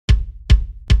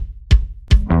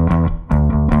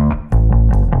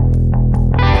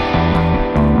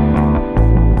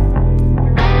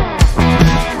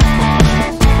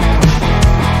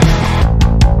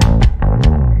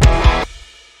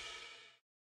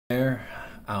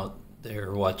Out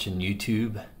there watching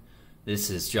YouTube. This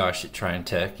is Josh at Tryon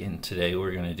Tech, and today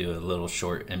we're going to do a little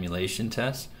short emulation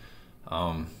test.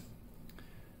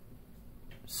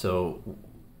 So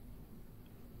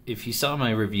if you saw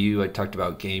my review, I talked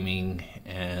about gaming,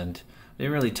 and I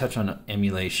didn't really touch on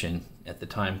emulation at the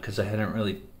time because I hadn't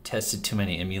really tested too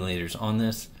many emulators on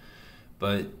this,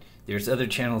 but there's other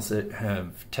channels that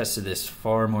have tested this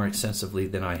far more extensively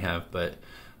than I have. But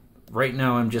right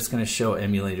now I'm just going to show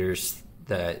emulators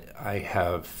that I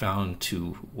have found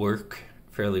to work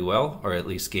fairly well, or at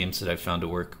least games that I've found to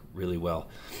work really well.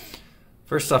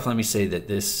 First off, let me say that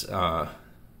this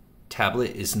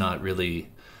tablet is not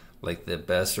really like the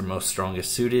best or most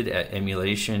strongest suited at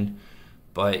emulation,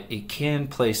 but it can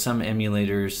play some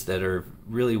emulators that are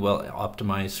really well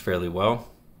optimized fairly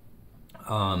well,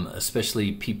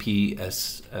 especially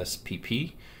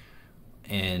PPSSPP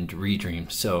and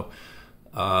Redream. So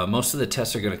most of the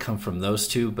tests are going to come from those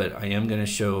two, but I am going to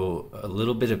show a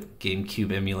little bit of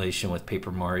GameCube emulation with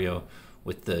Paper Mario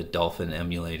with the Dolphin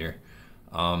emulator.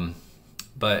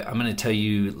 But I'm going to tell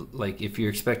you, like, if you're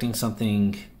expecting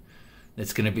something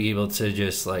that's going to be able to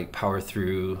just like power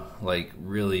through like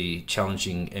really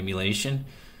challenging emulation,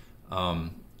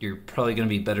 you're probably going to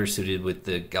be better suited with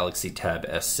the Galaxy Tab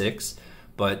S6.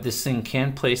 But this thing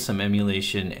can play some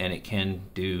emulation, and it can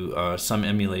do some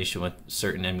emulation with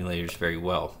certain emulators very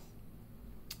well.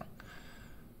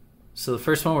 So the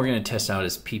first one we're going to test out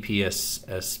is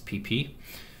PPSSPP.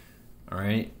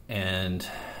 Alright, and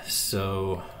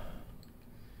so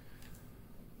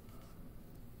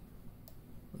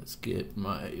let's get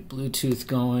my Bluetooth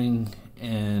going,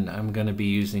 and I'm going to be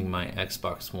using my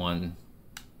Xbox One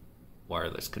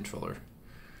wireless controller,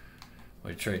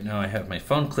 which right now I have my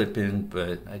phone clip in,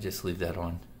 but I just leave that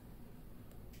on.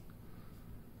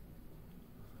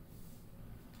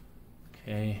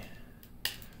 Okay.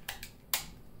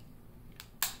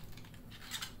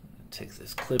 Take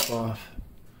this clip off.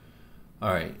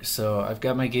 Alright, so I've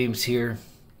got my games here.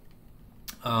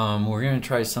 We're going to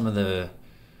try some of the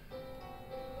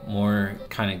more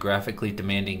kind of graphically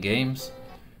demanding games.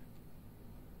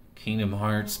 Kingdom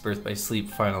Hearts, Birth by Sleep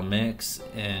Final Mix,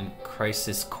 and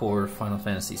Crisis Core Final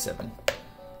Fantasy VII.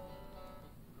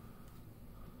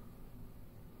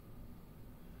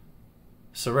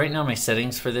 So right now my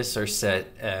settings for this are set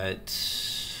at,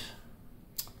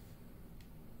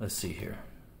 let's see here,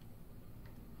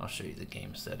 I'll show you the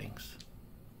game settings.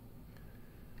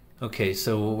 Okay,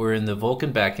 so we're in the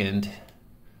Vulkan backend,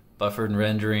 buffered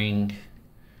rendering.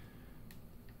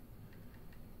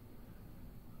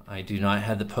 I do not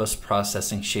have the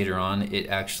post-processing shader on. It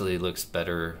actually looks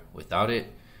better without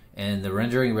it. And the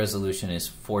rendering resolution is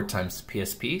 4 times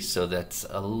PSP, so that's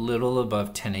a little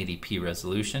above 1080p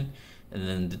resolution. And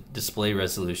then the display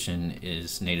resolution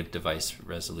is native device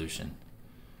resolution.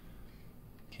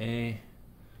 Okay.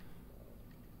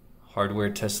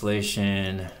 Hardware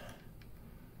tessellation.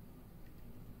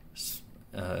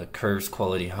 Curves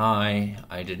quality high.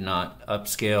 I did not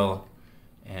upscale.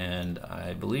 And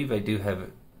I believe I do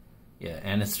have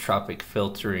anisotropic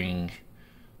filtering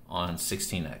on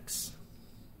 16x.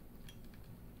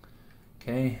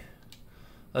 Okay.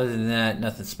 Other than that,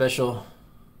 nothing special.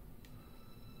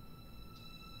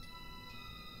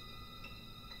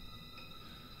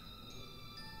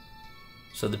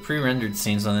 So the pre-rendered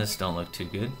scenes on this don't look too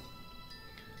good.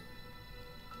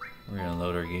 We're gonna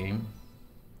load our game.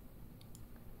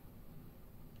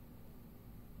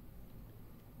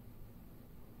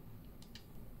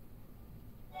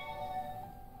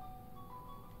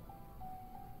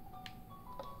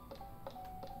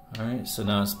 Alright, so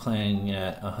now it's playing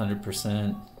at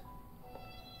 100%,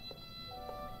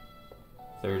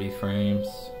 30 frames.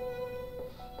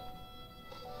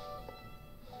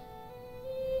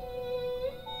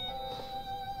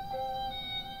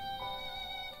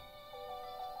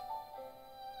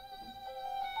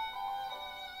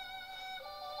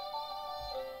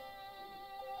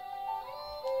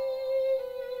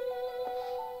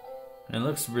 And it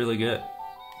looks really good.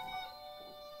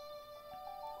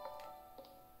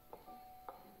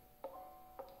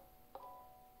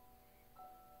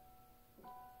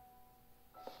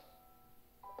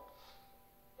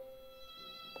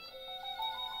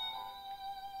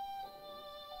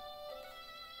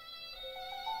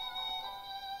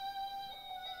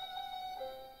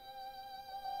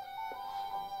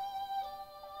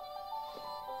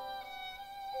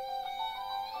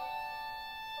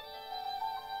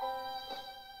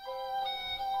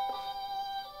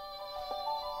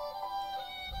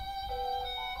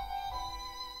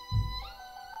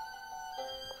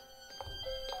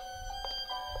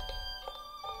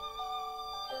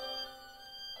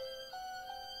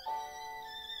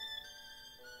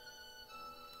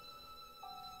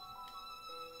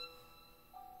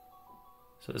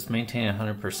 So let's maintain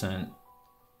 100%.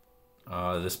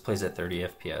 This plays at 30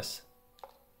 FPS.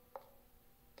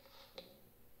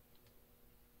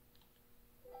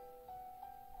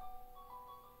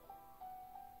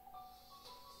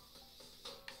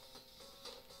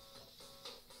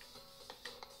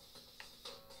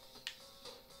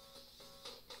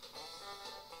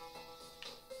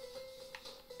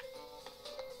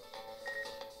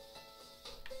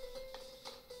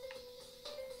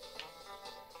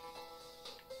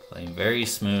 Playing very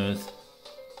smooth.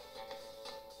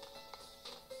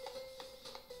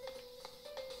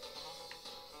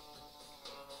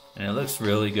 And it looks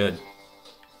really good.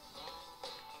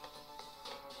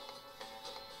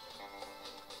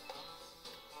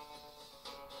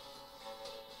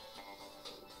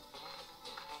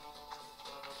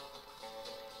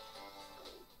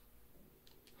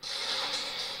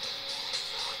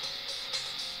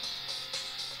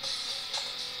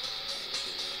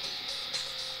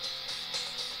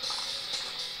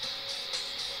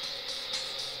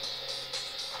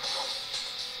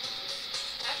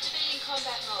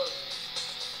 Combat mode.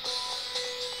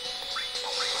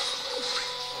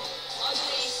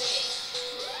 Modulating phase.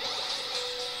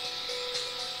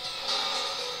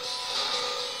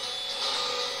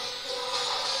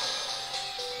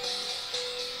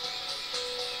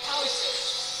 Power surge.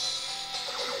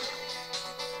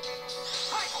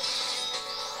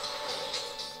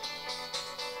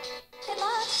 Good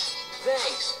luck.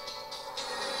 Thanks.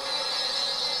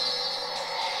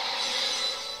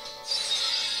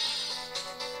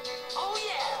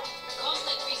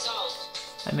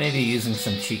 I may be using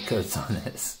some cheat codes on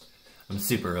this. I'm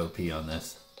super OP on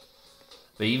this.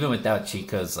 But even without cheat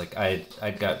codes, like I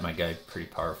got my guy pretty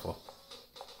powerful.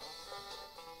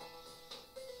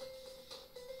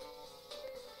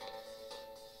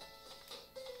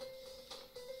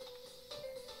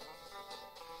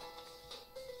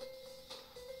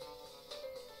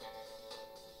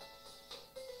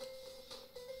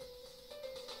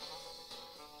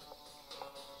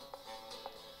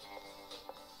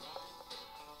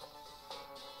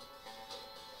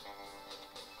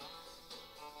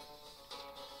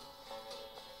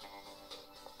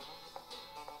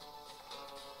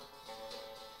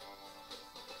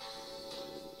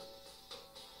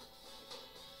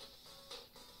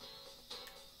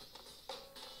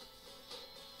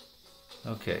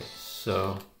 Okay,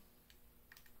 so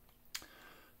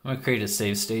I'm gonna create a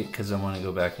save state because I want to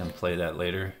go back and play that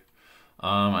later.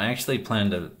 I actually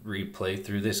plan to replay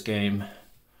through this game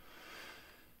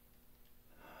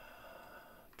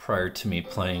prior to me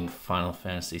playing Final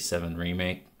Fantasy VII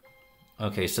Remake.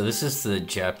 Okay, so this is the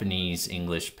Japanese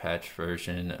English patch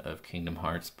version of Kingdom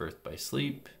Hearts Birth by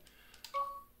Sleep.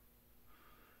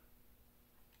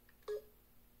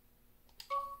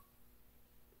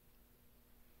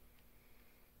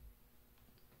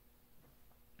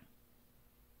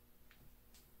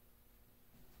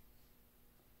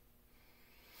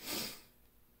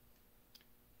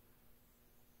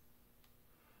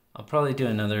 I'll probably do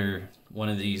another one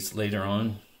of these later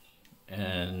on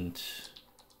and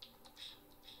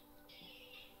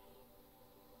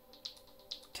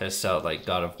test out like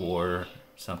God of War or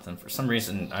something. For some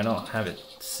reason I don't have it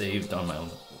saved on my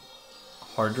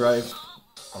hard drive,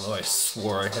 although I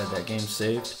swore I had that game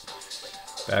saved,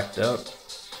 backed up.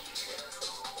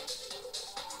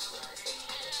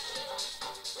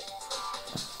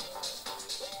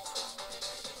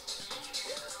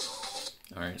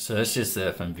 Alright, so that's just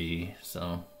the FMV,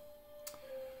 so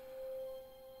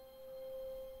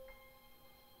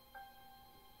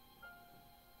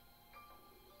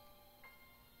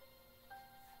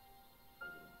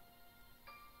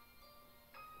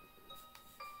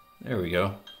there we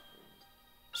go.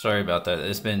 Sorry about that.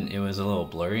 It was a little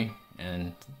blurry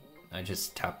and I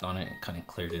just tapped on it and kind of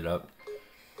cleared it up.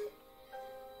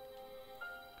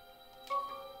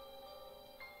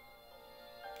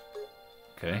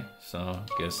 Okay, so I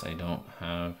guess I don't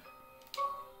have...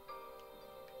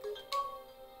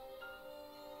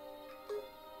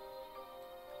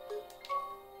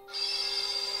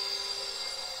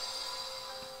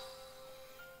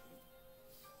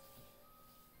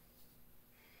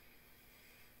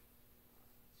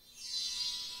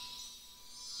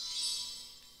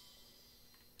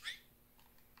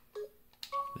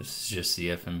 This is just the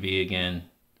FMV again.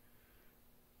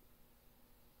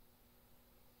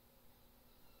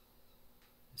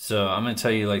 So I'm gonna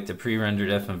tell you, like, the pre-rendered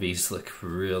FMVs look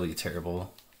really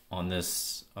terrible on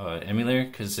this emulator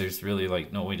because there's really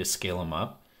like no way to scale them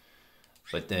up.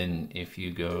 But then if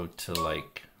you go to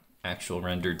like actual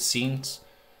rendered scenes,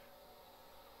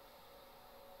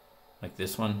 like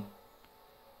this one,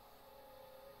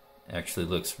 it actually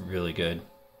looks really good.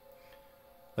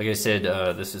 Like I said,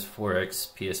 this is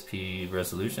 4x PSP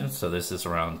resolution, so this is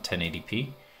around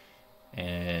 1080p,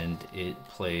 and it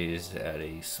plays at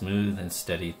a smooth and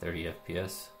steady 30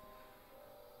 FPS.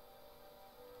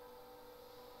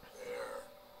 There,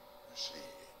 you see,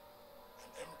 an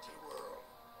empty world,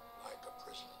 like a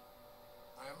prison.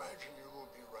 I imagine you will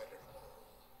be right at home.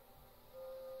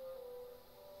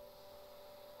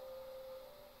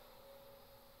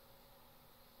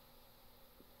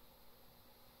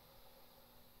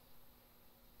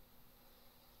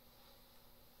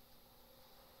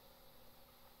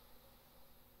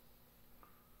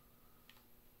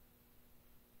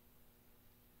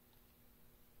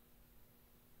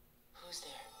 Who's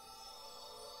there?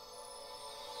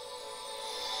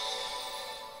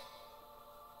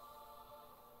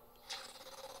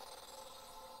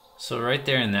 So right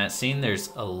there in that scene,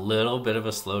 there's a little bit of a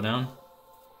slowdown.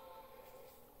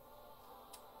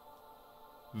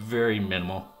 Very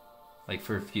minimal, like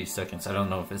for a few seconds. I don't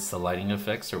know if it's the lighting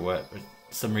effects or what, but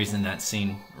for some reason that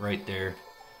scene right there,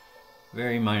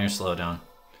 very minor slowdown.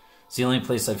 It's the only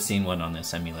place I've seen one on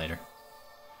this emulator.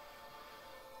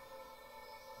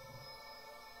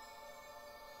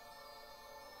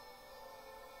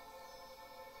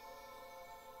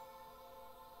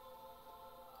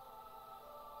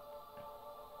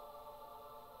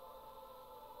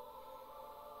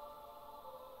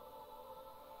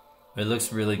 It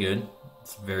looks really good.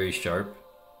 It's very sharp.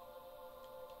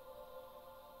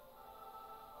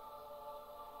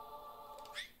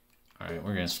 Alright,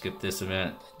 we're going to skip this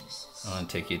event. I want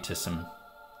to take you to some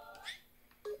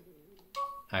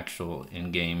actual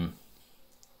in-game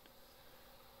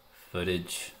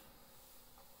footage.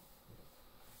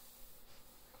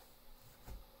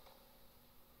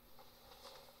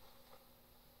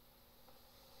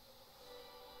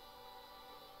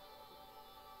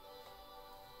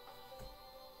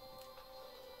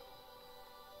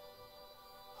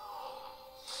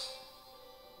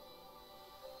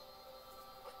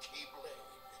 A keyblade.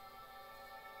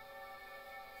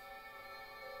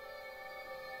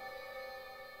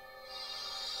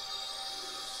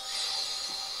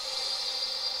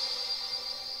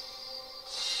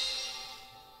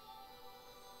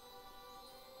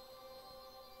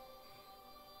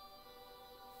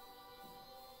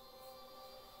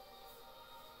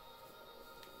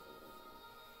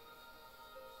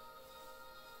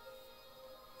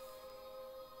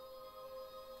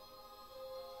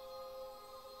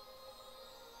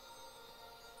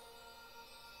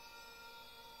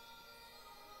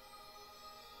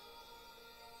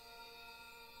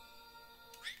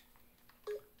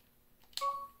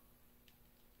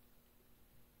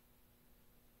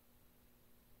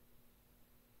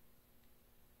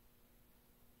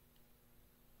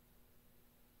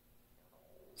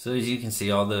 So as you can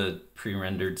see, all the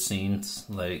pre-rendered scenes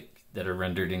like that are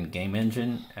rendered in game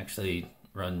engine actually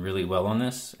run really well on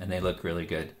this, and they look really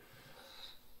good.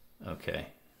 Okay.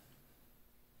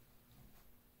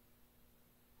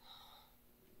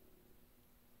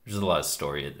 There's a lot of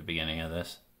story at the beginning of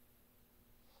this.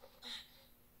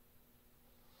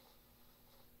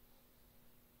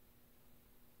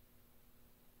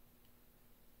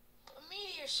 A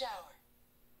meteor shower.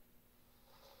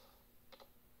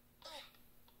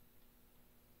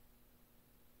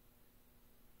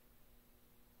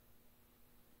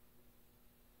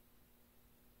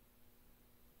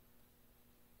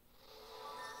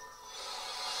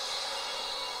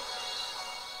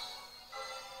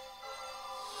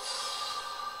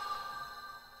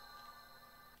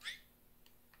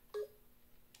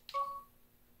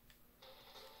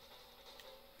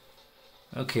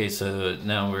 Okay, so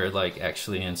now we're like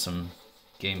actually in some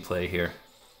gameplay here.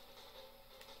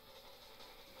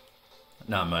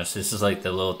 Not much. This is like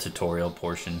the little tutorial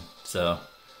portion. So,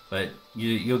 but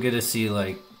you'll get to see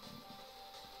like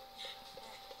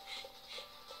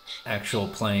actual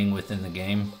playing within the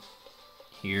game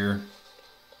here.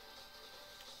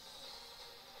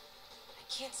 I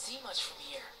can't see much from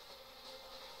here.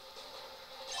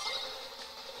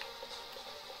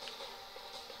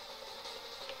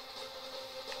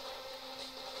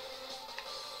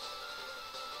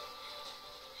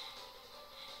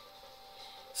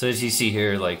 So as you see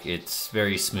here, like it's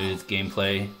very smooth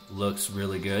gameplay, looks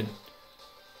really good.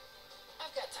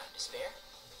 I've got time to spare.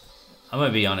 I'm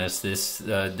gonna be honest, this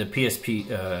the PSP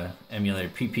emulator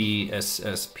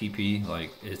PPSSPP,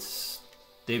 like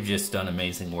they've just done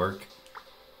amazing work.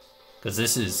 Because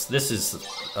this is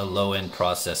a low end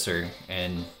processor,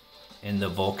 and in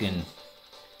the Vulkan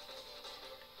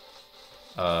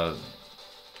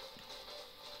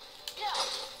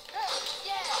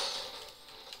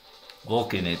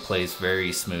Vulkan, it plays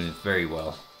very smooth, very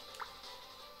well.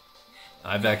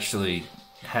 I've actually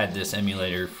had this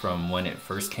emulator from when it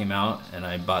first came out, and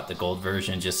I bought the gold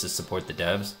version just to support the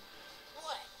devs.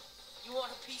 What? You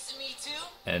want a piece of me too?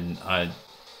 And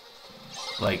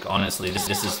like, honestly,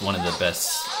 this is one of the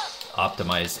best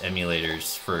optimized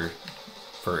emulators for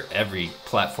every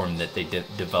platform that they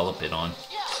develop it on.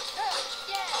 Yeah, yeah,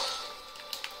 yeah.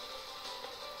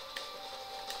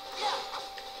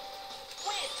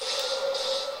 Win.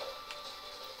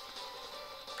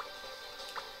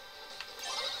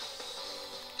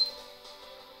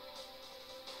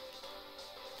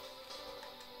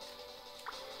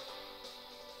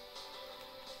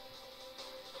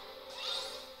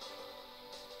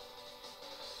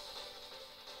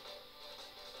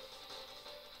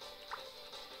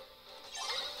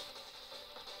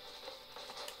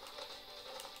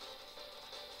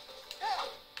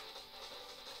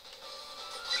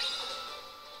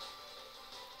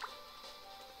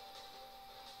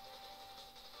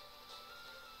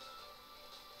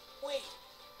 Wait,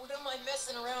 what am I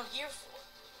messing around here for?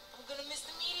 I'm gonna miss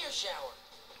the meteor shower.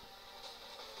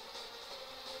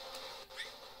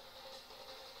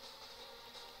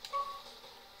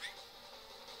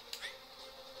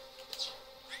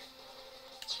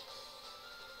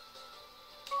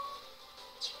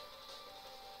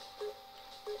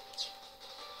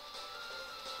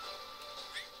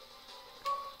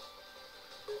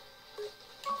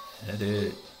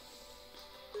 Edit.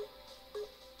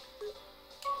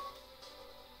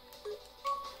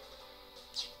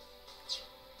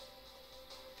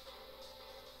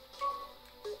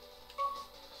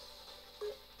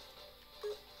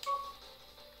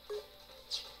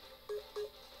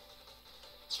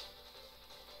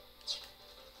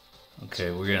 Okay,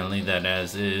 we're gonna leave that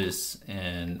as is,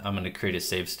 and I'm gonna create a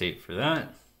save state for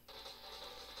that,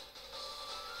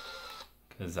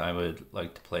 because I would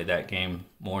like to play that game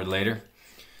more later.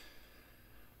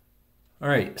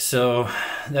 Alright, so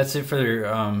that's it for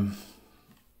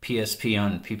PSP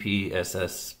on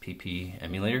PPSSPP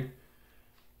emulator,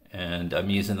 and I'm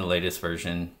using the latest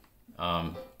version.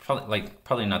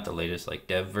 Probably not the latest like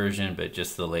dev version, but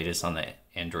just the latest on the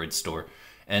Android store.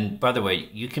 And by the way,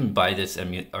 you can buy this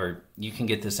you can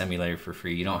get this emulator for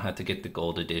free. You don't have to get the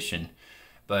gold edition,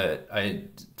 but I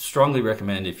strongly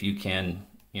recommend, if you can,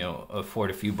 afford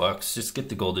a few bucks, just get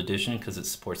the gold edition because it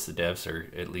supports the devs,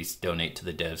 or at least donate to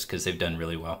the devs because they've done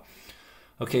really well.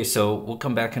 Okay, so we'll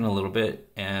come back in a little bit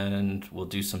and we'll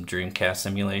do some Dreamcast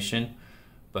emulation,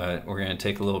 but we're going to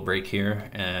take a little break here,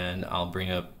 and I'll bring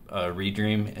up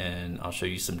Redream and I'll show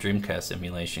you some Dreamcast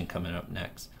emulation coming up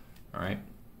next. All right.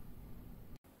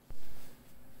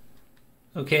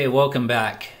 Okay, welcome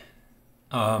back.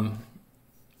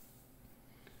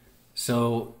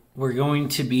 So we're going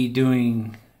to be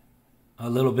doing a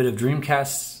little bit of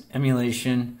Dreamcast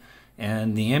emulation,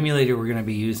 and the emulator we're going to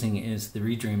be using is the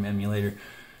Redream emulator.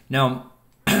 Now,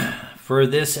 for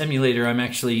this emulator, I'm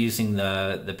actually using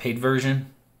the paid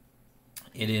version.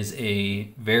 It is a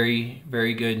very,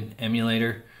 very good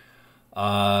emulator.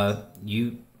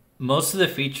 Most of the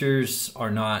features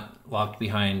are not locked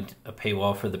behind a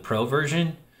paywall for the Pro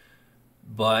version,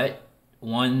 but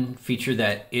one feature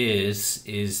that is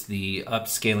the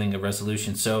upscaling of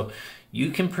resolution. So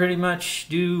you can pretty much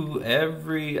do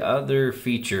every other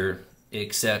feature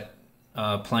except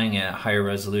playing at higher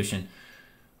resolution.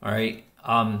 All right.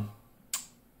 I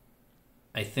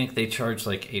think they charge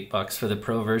like $8 for the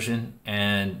Pro version,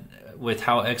 and with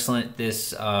how excellent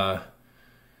this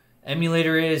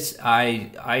emulator is,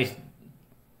 I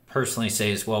personally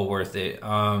say it's well worth it.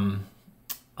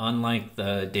 Unlike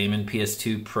the Damon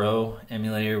PS2 Pro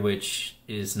emulator, which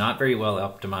is not very well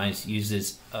optimized,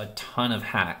 uses a ton of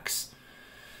hacks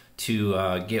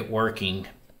to get working,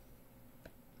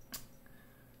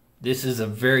 this is a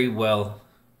very well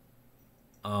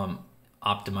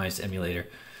optimized emulator.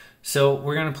 So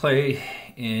we're going to play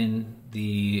in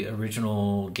the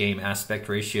original game aspect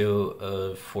ratio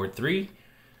of 4:3,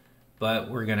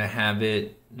 but we're going to have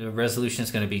it, the resolution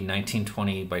is going to be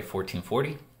 1920 by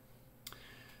 1440.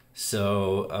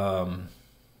 So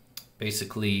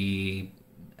basically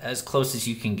as close as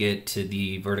you can get to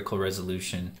the vertical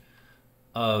resolution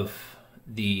of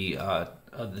the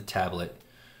tablet.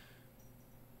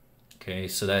 Okay,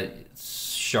 so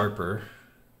that's sharper.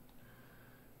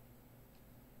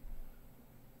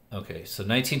 Okay, so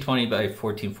 1920 by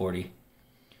 1440.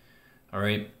 All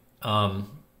right,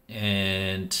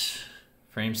 and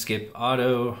frame skip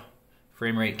auto,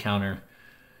 frame rate counter,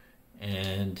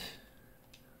 and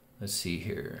let's see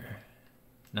here,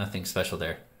 nothing special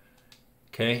there.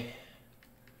 Okay.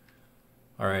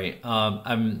 All right,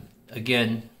 I'm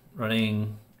again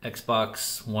running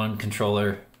Xbox One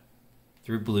controller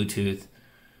through Bluetooth.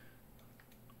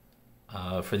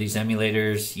 for these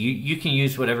emulators. You can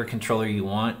use whatever controller you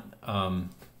want,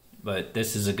 but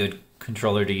this is a good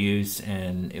controller to use,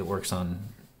 and it works on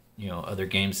other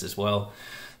games as well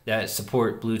that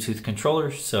support Bluetooth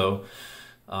controllers. So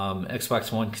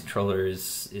Xbox One controller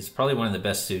is probably one of the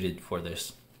best suited for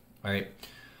this. All right.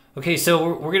 Okay,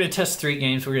 so we're going to test 3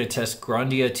 games. We're going to test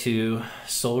Grandia 2,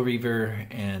 Soul Reaver,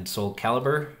 and Soul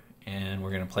Calibur, and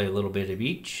we're going to play a little bit of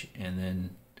each, and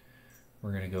then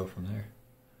we're going to go from there.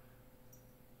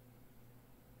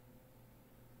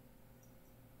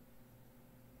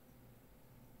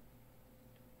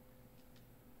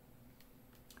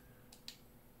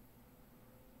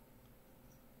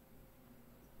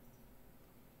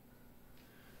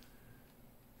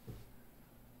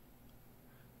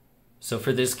 So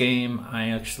for this game, I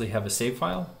actually have a save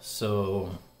file,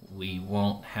 so we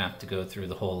won't have to go through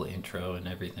the whole intro and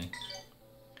everything.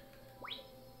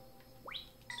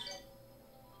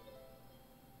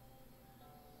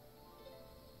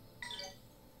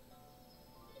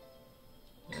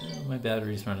 My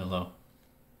battery's running low.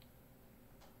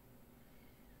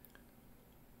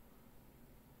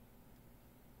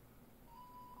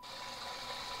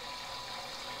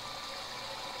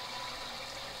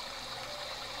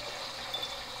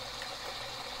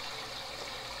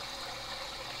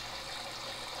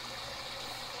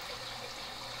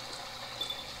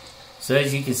 So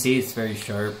as you can see, it's very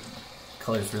sharp.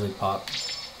 Colors really pop.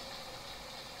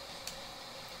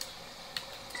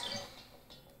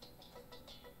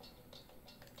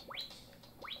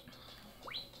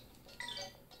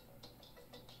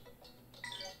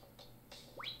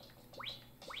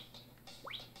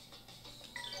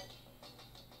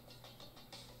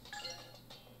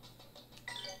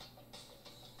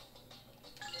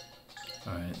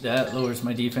 Alright, that lowers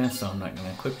my defense, so I'm not going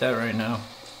to equip that right now.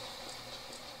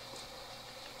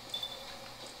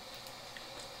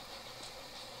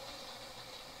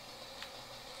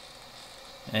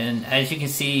 And as you can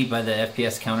see by the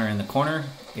FPS counter in the corner,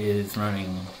 it is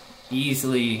running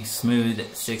easily smooth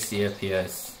at 60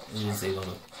 FPS. It is able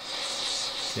to...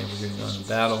 Okay, we're going to go into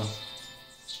battle.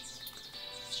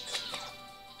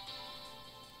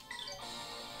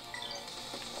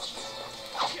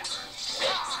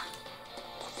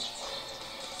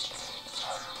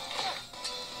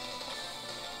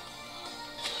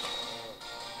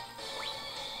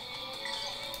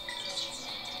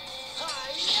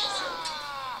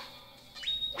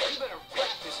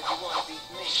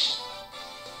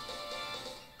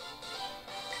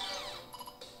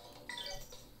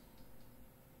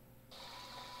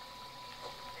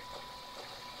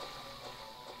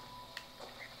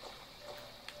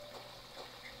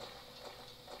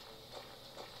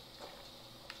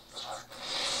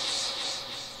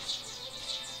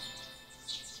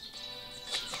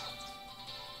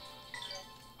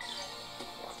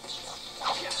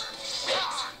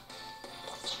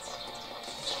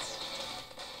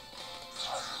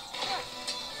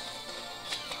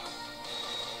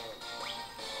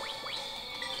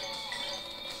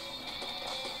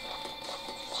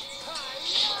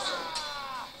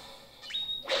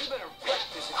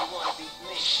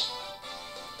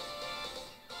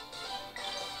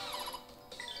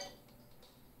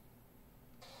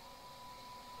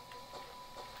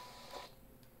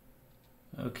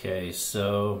 Okay,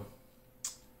 so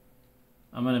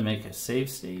I'm going to make a save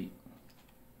state.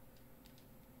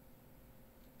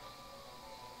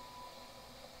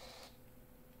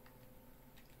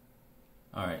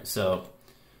 Alright, so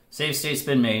save state's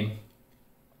been made,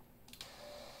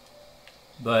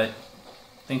 but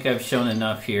I think I've shown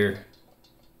enough here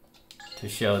to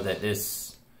show that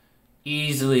this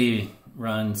easily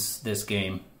runs this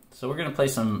game. So we're going to play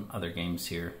some other games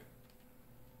here.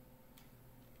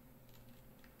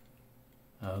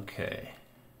 Okay,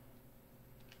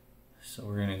 so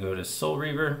we're going to go to Soul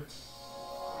Reaver.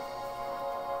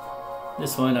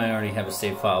 This one I already have a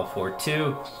save file for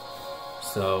too,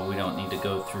 so we don't need to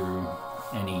go through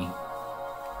any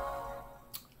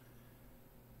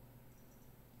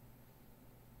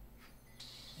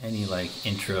like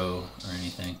intro or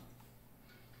anything.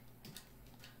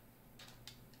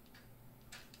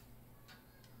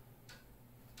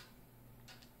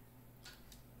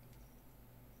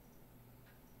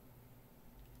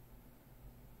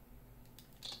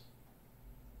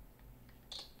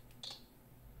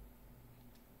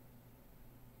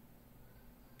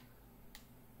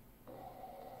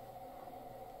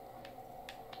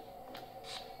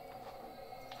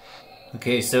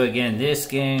 Okay, so again, this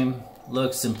game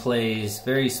looks and plays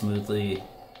very smoothly.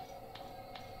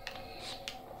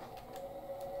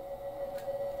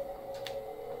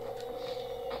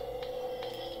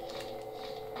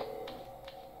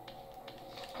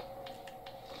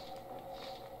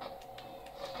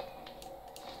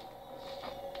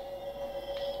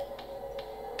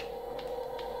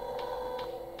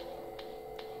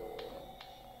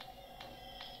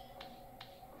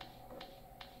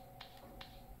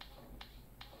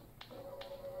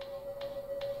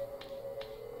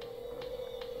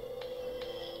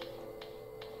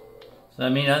 I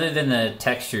mean, other than the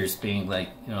textures being like,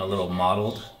 you know, a little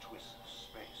mottled,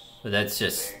 but that's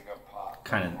just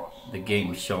kind of the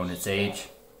game showing its age.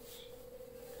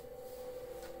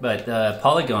 But the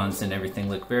polygons and everything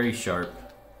look very sharp.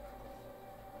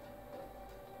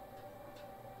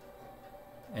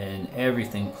 And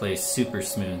everything plays super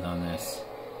smooth on this.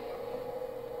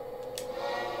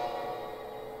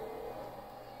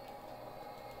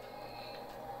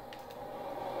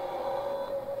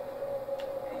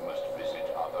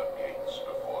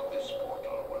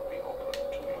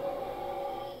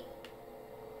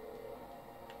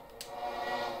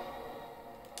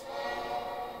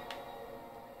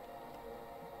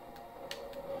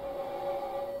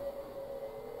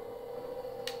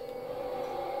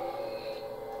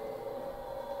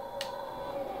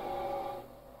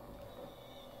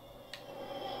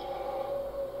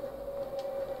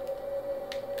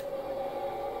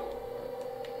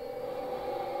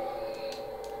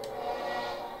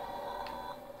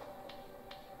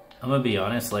 I'm gonna be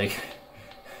honest, like,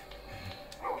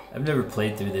 I've never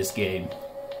played through this game.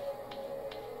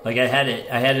 Like, I had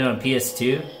it on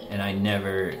PS2, and I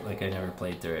never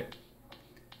played through it.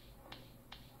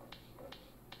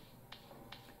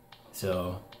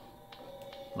 So,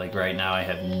 like, right now I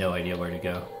have no idea where to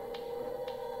go.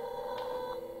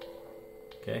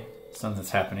 Okay,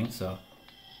 something's happening, so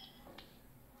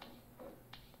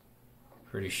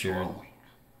pretty sure.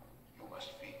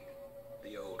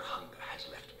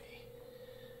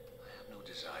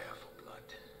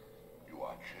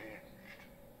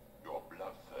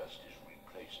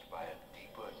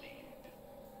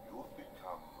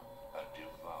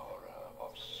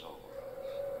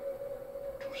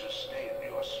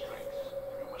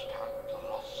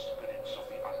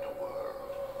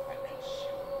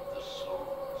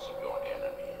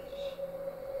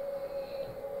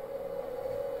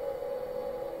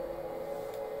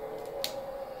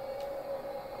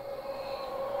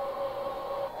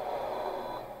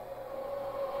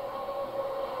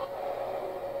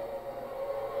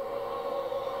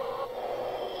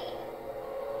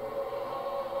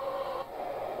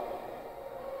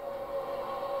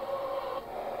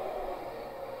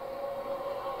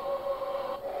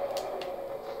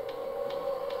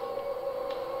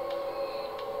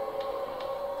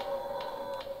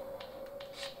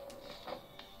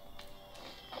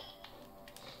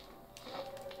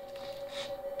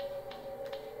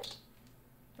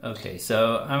 Okay,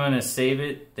 so I'm going to save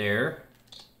it there.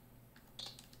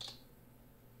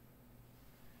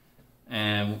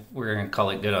 And we're going to call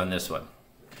it good on this one.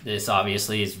 This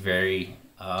obviously is very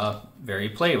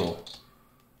playable.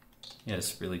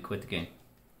 Yes, really quit the game.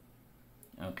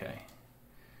 Okay.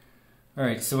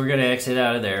 Alright, so we're going to exit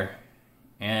out of there.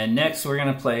 And next we're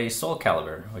going to play Soul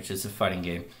Calibur, which is a fighting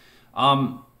game.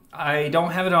 I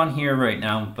don't have it on here right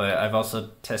now, but I've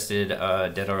also tested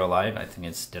Dead or Alive. I think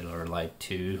it's Dead or Alive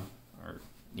 2.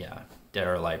 Dead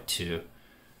or Alive 2.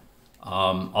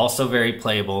 Also very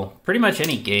playable. Pretty much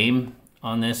any game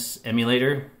on this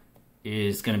emulator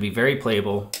is going to be very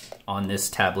playable on this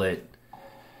tablet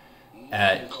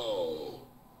at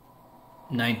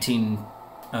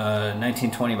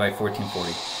 1920 by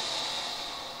 1440.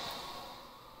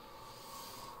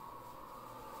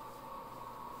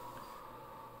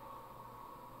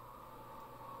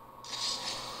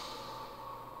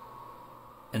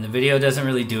 And the video doesn't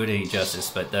really do it any justice,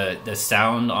 but the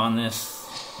sound on this,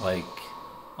 like,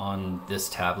 on this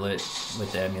tablet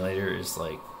with the emulator is,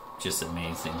 like, just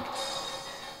amazing.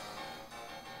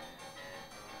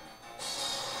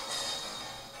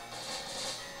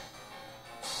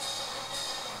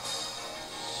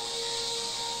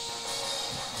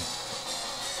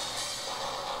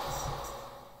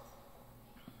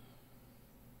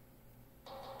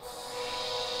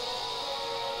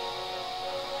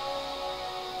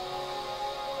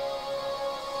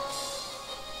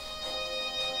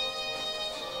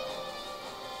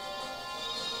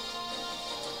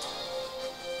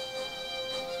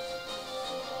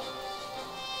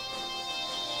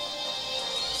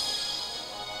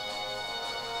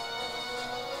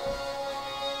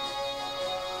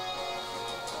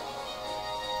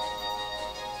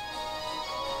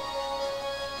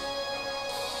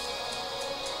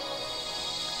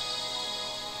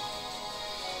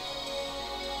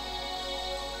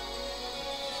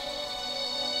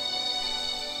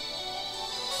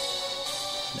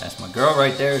 That's my girl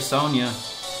right there, Sonya. I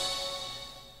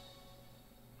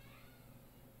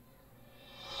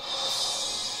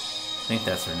think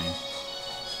that's her name.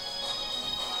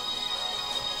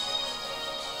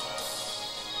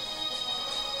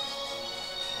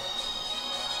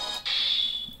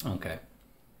 Okay.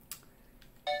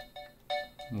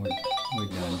 We're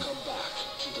done. Welcome back.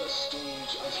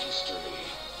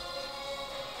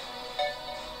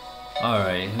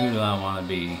 Alright, who do I want to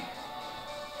be?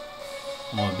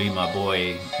 I want to be my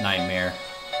boy, Nightmare.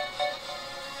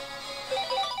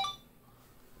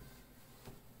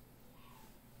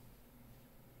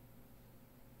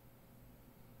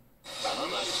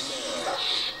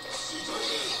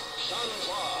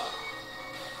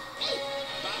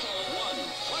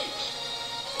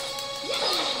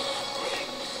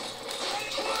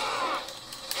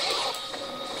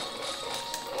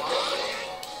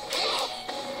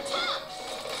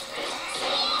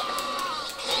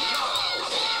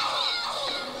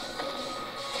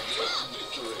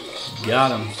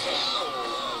 Got him.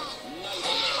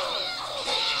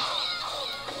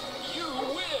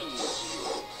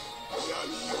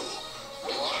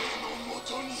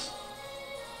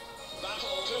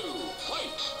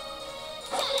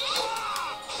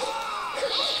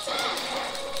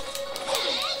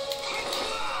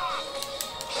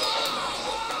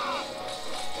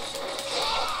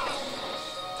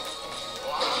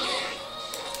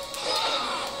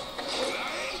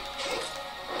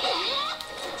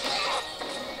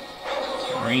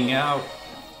 Ring out.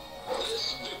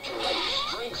 This victory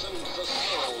strengthens the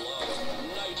soul of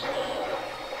Nightmare.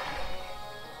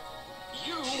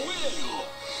 You win.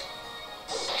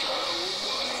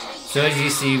 So as you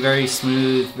see, very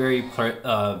smooth, very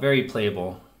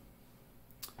playable.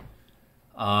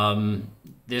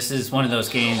 This is one of those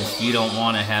games you don't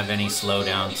want to have any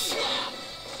slowdowns.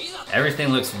 Everything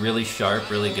looks really sharp,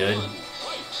 really good.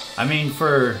 I mean,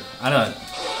 for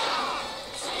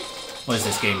what is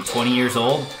this game, 20 years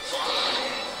old?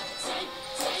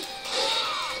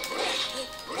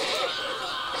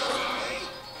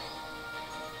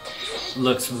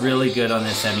 Looks really good on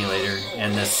this emulator,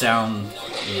 and the sound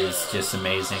is just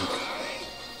amazing.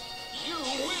 You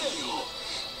win.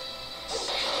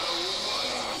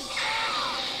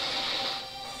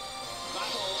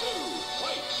 Battle 2,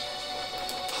 fight.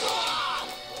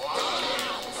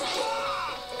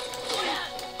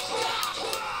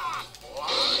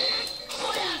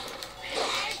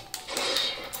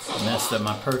 Messed up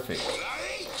my perfect.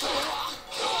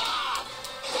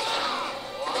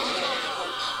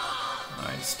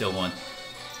 Alright, still one.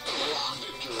 This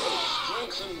victory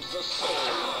strengthens the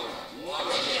soul of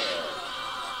Nightmare.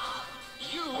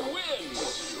 You win.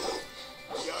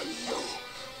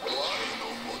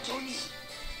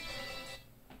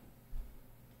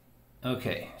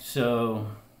 Okay, so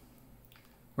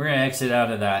we're gonna exit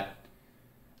out of that.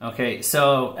 Okay,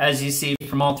 so as you see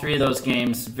from all three of those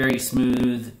games, very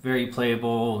smooth, very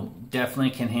playable, definitely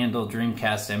can handle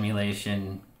Dreamcast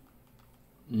emulation,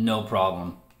 no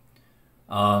problem.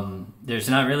 There's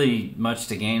not really much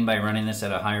to gain by running this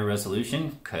at a higher resolution,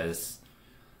 because,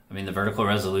 I mean, the vertical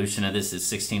resolution of this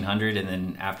is 1600, and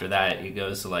then after that it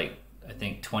goes to like, I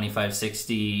think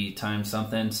 2560 times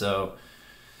something, so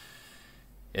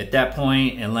at that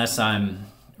point, unless I'm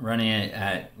running it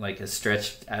at like a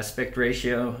stretched aspect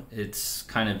ratio, it's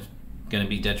kind of going to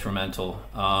be detrimental.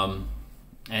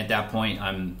 At that point,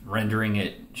 I'm rendering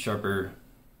it sharper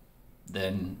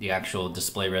than the actual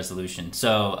display resolution.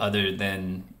 So other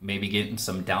than maybe getting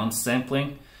some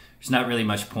downsampling, there's not really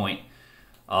much point.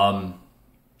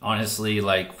 Honestly,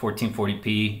 like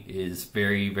 1440p is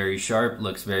very, very sharp,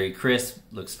 looks very crisp,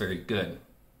 looks very good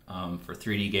for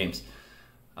 3D games.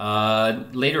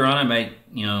 Later on, I might,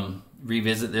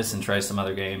 revisit this and try some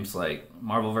other games like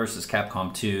Marvel vs.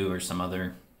 Capcom 2 or some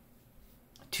other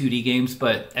 2D games.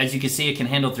 But as you can see, it can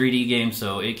handle 3D games,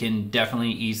 so it can definitely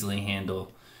easily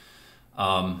handle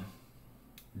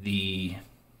the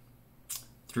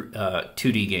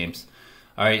 2D games.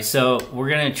 All right, so we're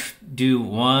gonna do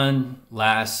one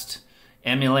last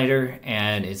emulator,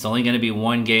 and it's only gonna be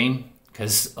one game,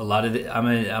 because a lot of I'm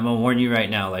gonna warn you right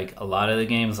now, like a lot of the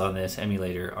games on this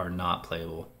emulator are not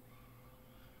playable.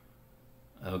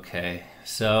 Okay,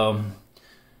 so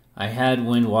I had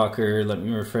Wind Walker. Let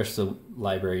me refresh the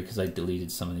library because I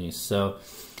deleted some of these. So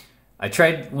I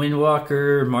tried Wind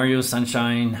Walker, Mario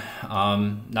Sunshine.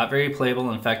 Not very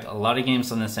playable. In fact, a lot of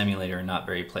games on this emulator are not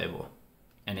very playable,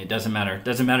 and it doesn't matter. It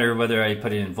doesn't matter whether I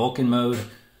put it in Vulkan mode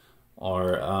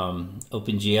or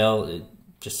OpenGL. It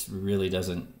just really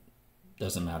doesn't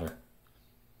matter.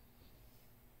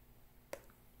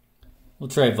 We'll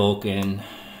try Vulkan.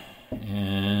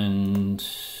 And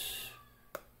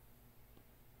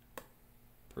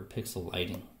per pixel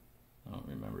lighting, I don't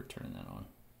remember turning that on.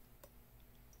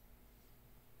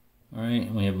 All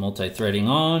right, we have multi-threading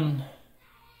on,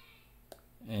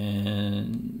 and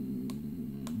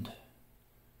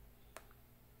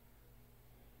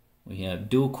we have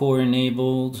dual core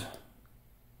enabled.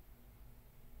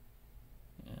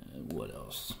 And what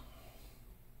else?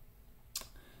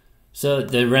 So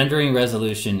the rendering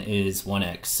resolution is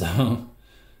 1x, so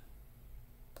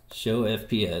show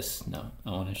FPS. No,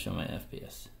 I want to show my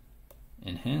FPS.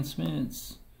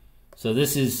 Enhancements. So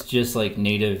this is just like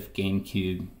native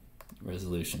GameCube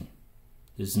resolution.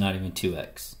 This is not even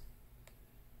 2x.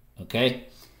 Okay?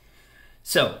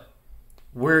 So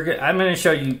I'm going to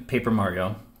show you Paper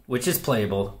Mario, which is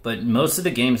playable, but most of the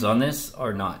games on this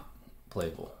are not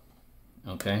playable.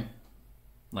 Okay?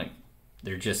 Like,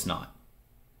 they're just not.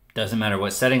 Doesn't matter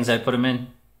what settings I put them in,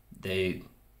 they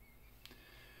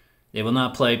will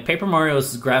not play. Paper Mario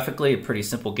is graphically a pretty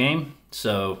simple game,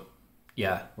 so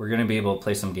yeah, we're going to be able to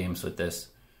play some games with this.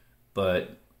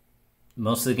 But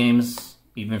most of the games,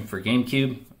 even for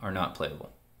GameCube, are not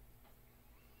playable.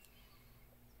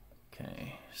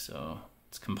 Okay, so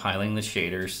it's compiling the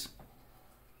shaders.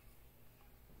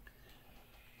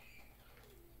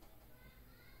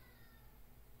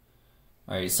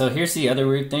 Alright, so here's the other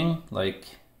weird thing,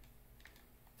 like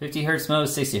 50 Hz mode,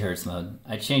 60 Hz mode.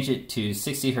 I changed it to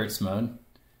 60 Hz mode.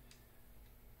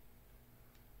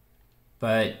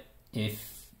 But it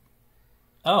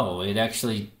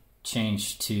actually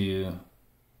changed to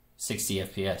 60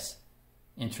 FPS.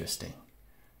 Interesting.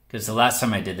 Because the last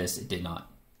time I did this, it did not.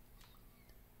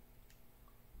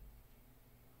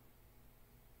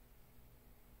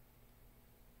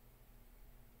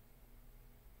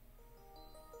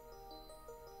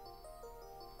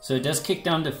 So it does kick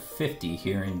down to 50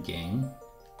 here in game.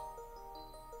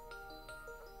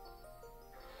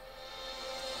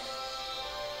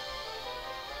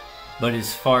 But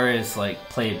as far as like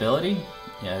playability,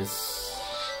 yeah, it's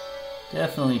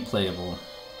definitely playable.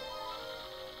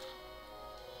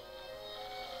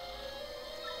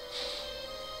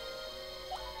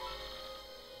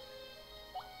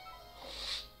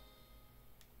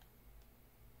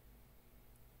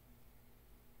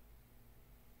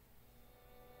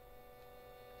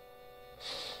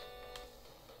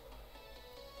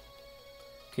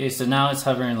 Okay, so now it's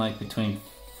hovering like between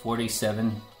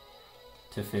 47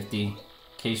 to 50,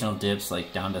 occasional dips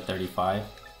like down to 35.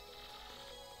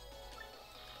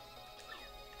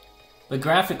 But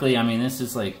graphically, I mean, this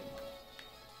is like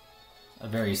a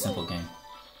very simple game.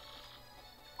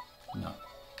 No.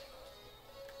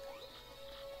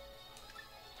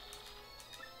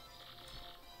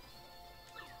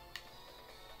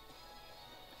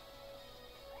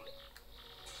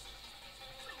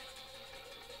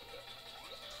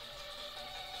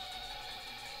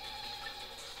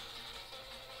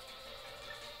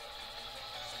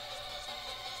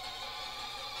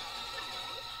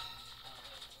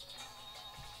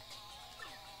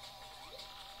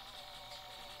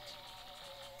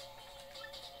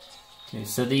 Okay,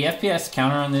 so the FPS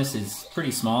counter on this is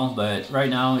pretty small, but right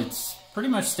now it's pretty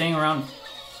much staying around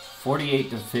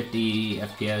 48 to 50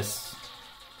 FPS.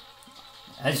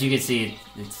 As you can see,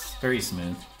 it's very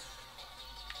smooth.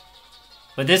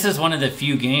 But this is one of the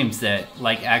few games that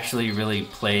like actually really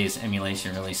plays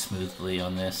emulation really smoothly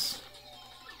on this.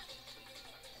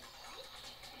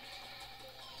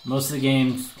 Most of the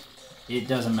games, it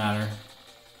doesn't matter.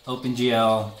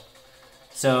 OpenGL.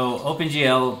 So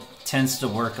OpenGL tends to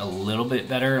work a little bit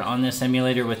better on this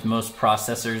emulator with most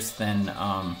processors than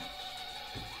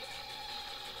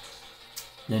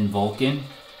Vulkan.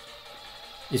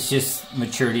 It's just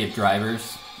maturity of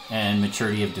drivers and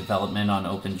maturity of development on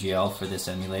OpenGL for this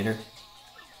emulator.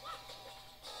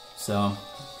 So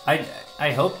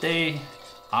I hope they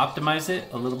optimize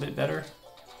it a little bit better.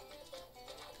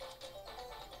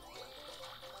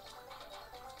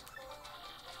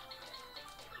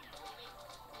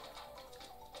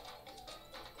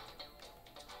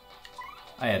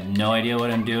 I have no idea what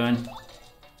I'm doing.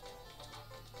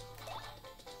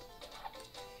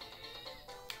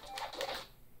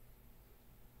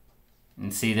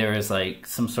 And see, there is like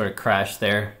some sort of crash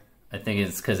there. I think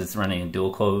it's because it's running in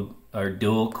dual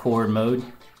core mode.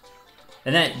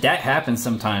 And that happens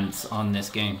sometimes on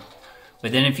this game.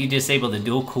 But then if you disable the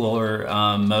dual core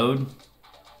mode,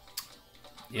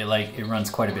 it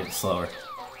runs quite a bit slower.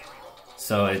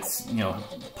 So it's, you know,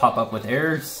 pop up with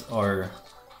errors or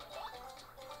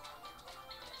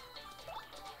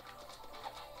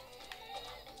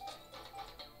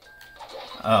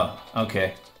oh,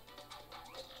 okay.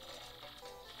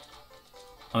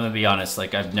 I'm gonna be honest,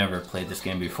 like I've never played this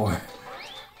game before.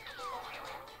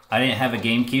 I didn't have a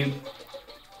GameCube.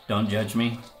 Don't judge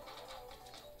me.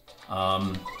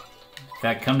 In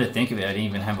fact, come to think of it, I didn't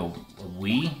even have a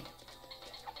Wii.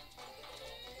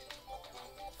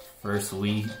 First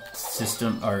Wii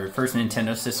system, or first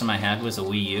Nintendo system I had was a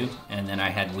Wii U, and then I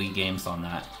had Wii games on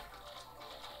that.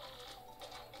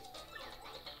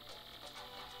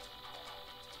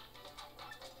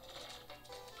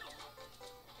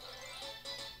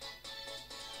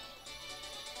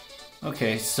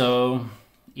 Okay, so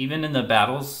even in the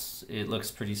battles, it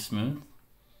looks pretty smooth.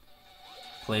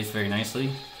 Plays very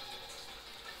nicely.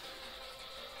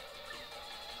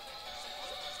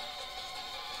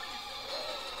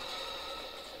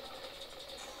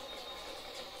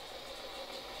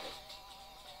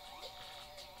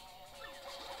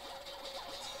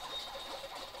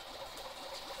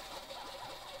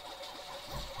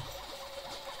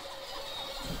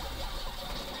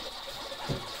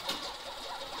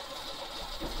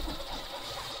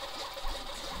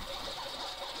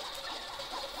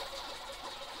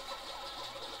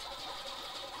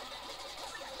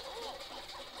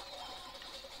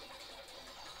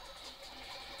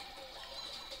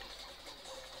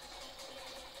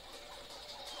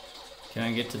 Can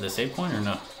I get to the save point or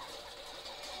no?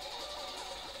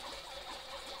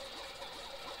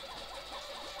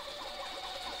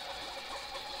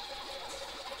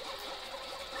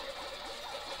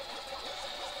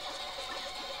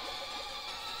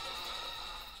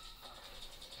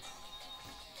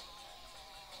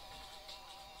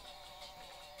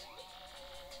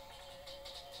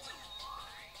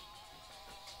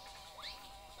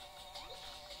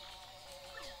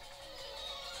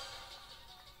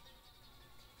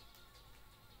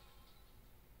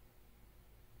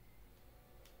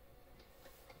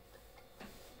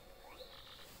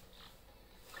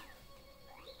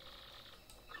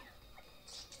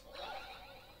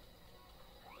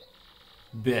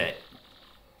 Bet.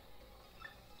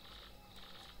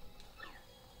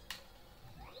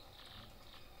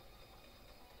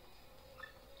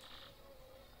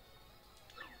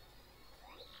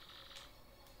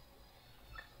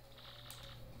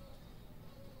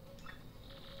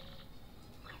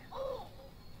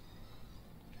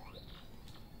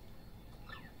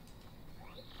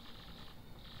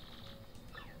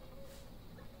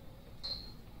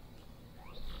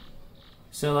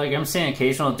 So like I'm saying,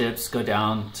 occasional dips go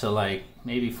down to like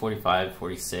maybe 45,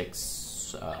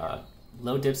 46,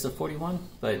 low dips of 41,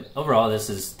 but overall this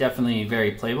is definitely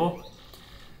very playable.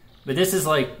 But this is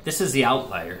the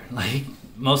outlier. Like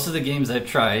most of the games I've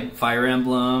tried, Fire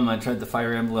Emblem, I tried the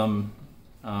Fire Emblem,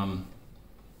 what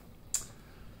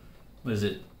is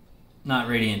it? Not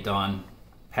Radiant Dawn,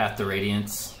 Path to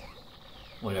Radiance,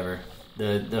 whatever.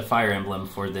 The Fire Emblem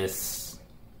for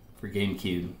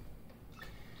GameCube.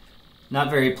 Not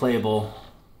very playable.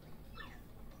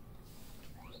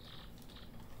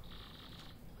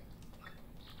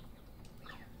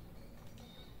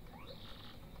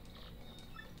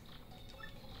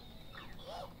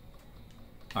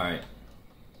 All right.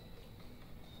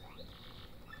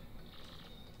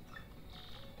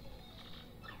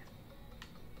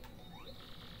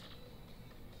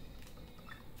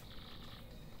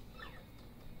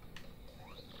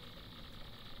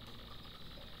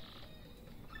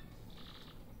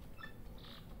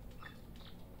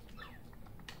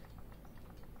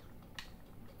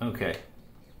 Okay.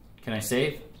 Can I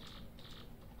save?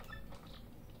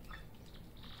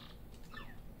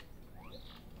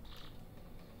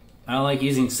 I don't like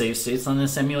using save states on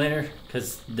this emulator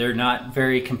because they're not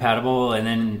very compatible, and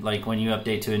then like when you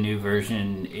update to a new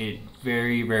version, it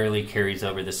very rarely carries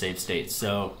over the save states.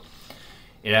 So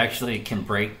it actually can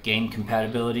break game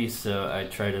compatibility, so I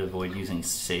try to avoid using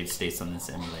save states on this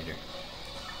emulator.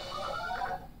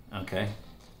 Okay.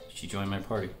 She joined my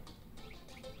party.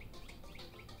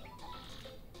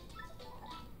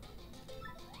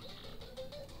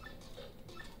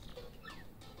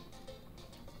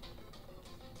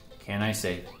 Can I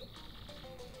save?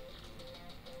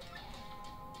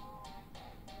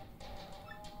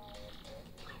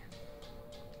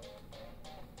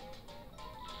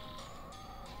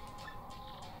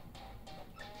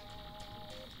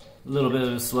 A little bit of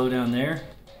a slowdown there.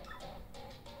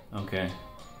 Okay.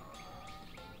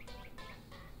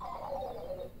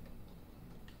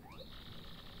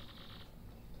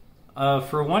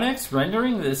 For 1x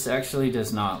rendering, this actually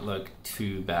does not look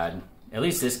too bad. At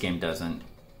least this game doesn't.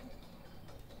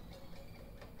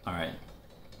 Alright,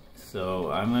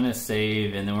 so I'm going to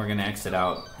save and then we're going to exit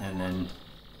out and then...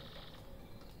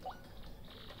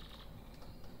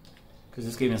 Because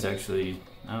this game is actually,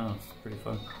 I don't know, it's pretty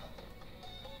fun.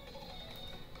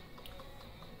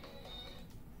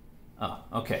 Oh,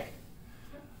 okay.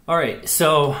 Alright,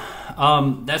 so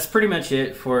that's pretty much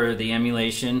it for the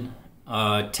emulation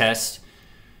test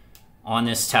on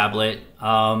this tablet.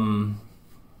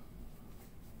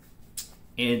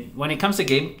 When it comes to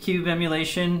GameCube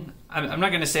emulation, I'm not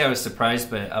going to say I was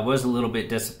surprised, but I was a little bit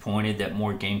disappointed that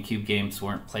more GameCube games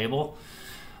weren't playable.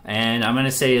 And I'm going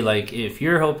to say, like, if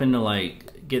you're hoping to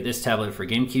like get this tablet for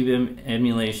GameCube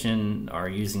emulation or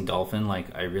using Dolphin, like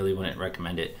I really wouldn't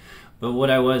recommend it. But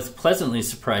what I was pleasantly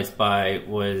surprised by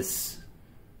was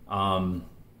how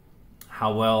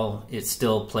well it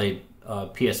still played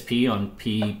PSP on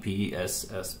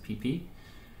PPSSPP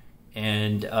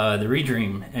and the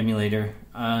Redream emulator.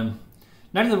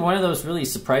 Neither one of those really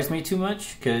surprised me too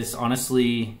much, because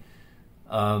honestly,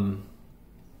 PSP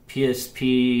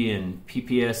and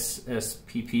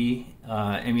PPSSPP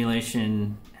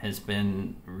emulation has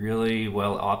been really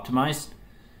well optimized.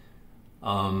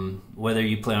 Whether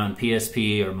you play on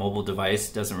PSP or mobile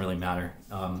device doesn't really matter.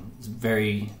 It's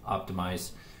very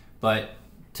optimized. But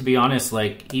to be honest,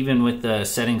 like even with the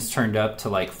settings turned up to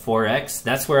like 4x,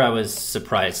 that's where I was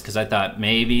surprised, because I thought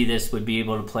maybe this would be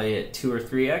able to play at 2 or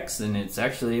 3x, and it's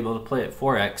actually able to play at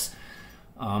 4x.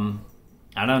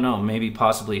 I don't know, maybe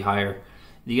possibly higher.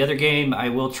 The other game I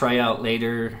will try out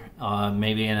later,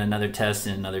 maybe in another test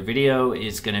in another video,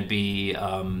 is going to be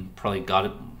probably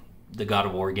the God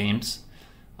of War games.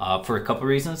 For a couple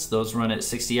reasons. Those run at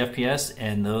 60 FPS,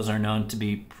 and those are known to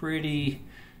be pretty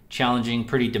challenging,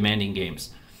 pretty demanding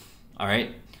games. All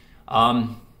right.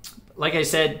 Like I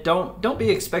said, don't be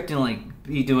expecting to like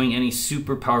be doing any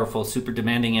super powerful, super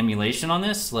demanding emulation on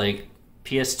this. Like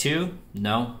PS2,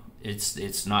 no,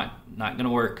 it's not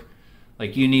gonna work.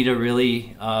 Like you need a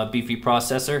really beefy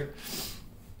processor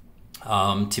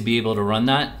to be able to run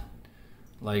that.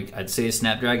 Like I'd say a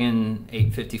Snapdragon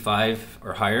 855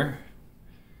 or higher.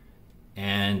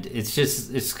 And it's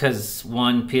because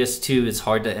one, PS2 is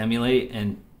hard to emulate,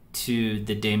 and two,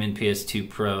 the Damon PS2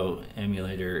 Pro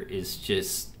emulator is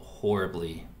just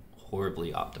horribly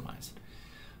optimized.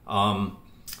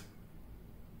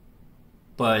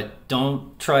 But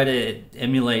don't try to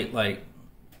emulate, like,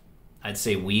 I'd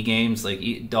say Wii games.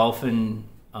 Like Dolphin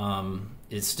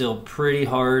is still pretty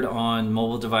hard on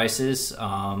mobile devices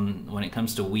when it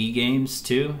comes to Wii games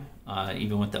too.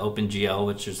 Even with the OpenGL,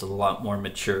 which is a lot more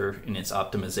mature in its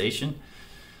optimization.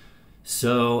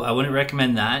 So I wouldn't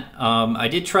recommend that. I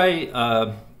did try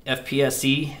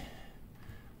FPSE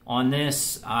on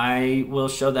this. I will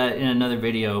show that in another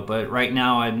video, but right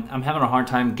now I'm having a hard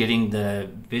time getting the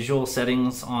visual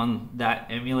settings on that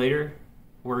emulator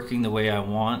working the way I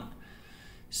want.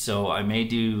 So I may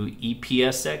do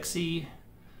EPSXE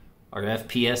or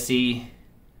FPSE,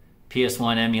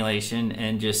 PS1 emulation,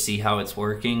 and just see how it's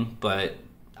working. But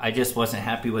I just wasn't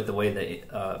happy with the way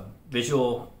the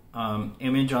visual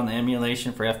image on the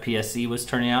emulation for FPSE was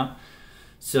turning out.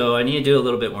 So I need to do a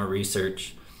little bit more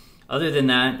research. Other than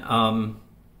that,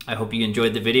 I hope you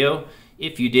enjoyed the video.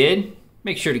 If you did,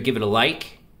 make sure to give it a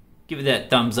like, give it that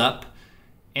thumbs up,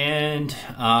 and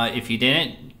if you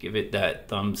didn't, give it that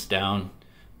thumbs down.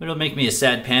 It'll make me a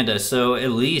sad panda, so at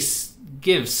least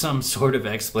give some sort of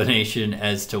explanation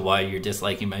as to why you're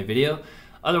disliking my video.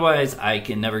 Otherwise, I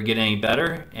can never get any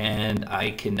better, and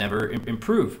I can never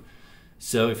improve.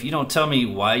 So if you don't tell me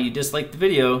why you dislike the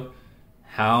video,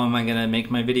 how am I gonna make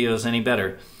my videos any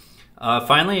better?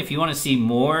 Finally, if you want to see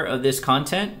more of this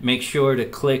content, make sure to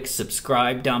click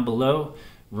subscribe down below,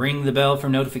 ring the bell for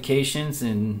notifications,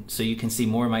 and so you can see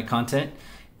more of my content.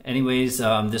 Anyways,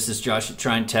 this is Josh at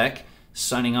Trine Tech,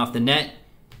 signing off the net.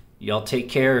 Y'all take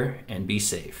care and be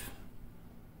safe.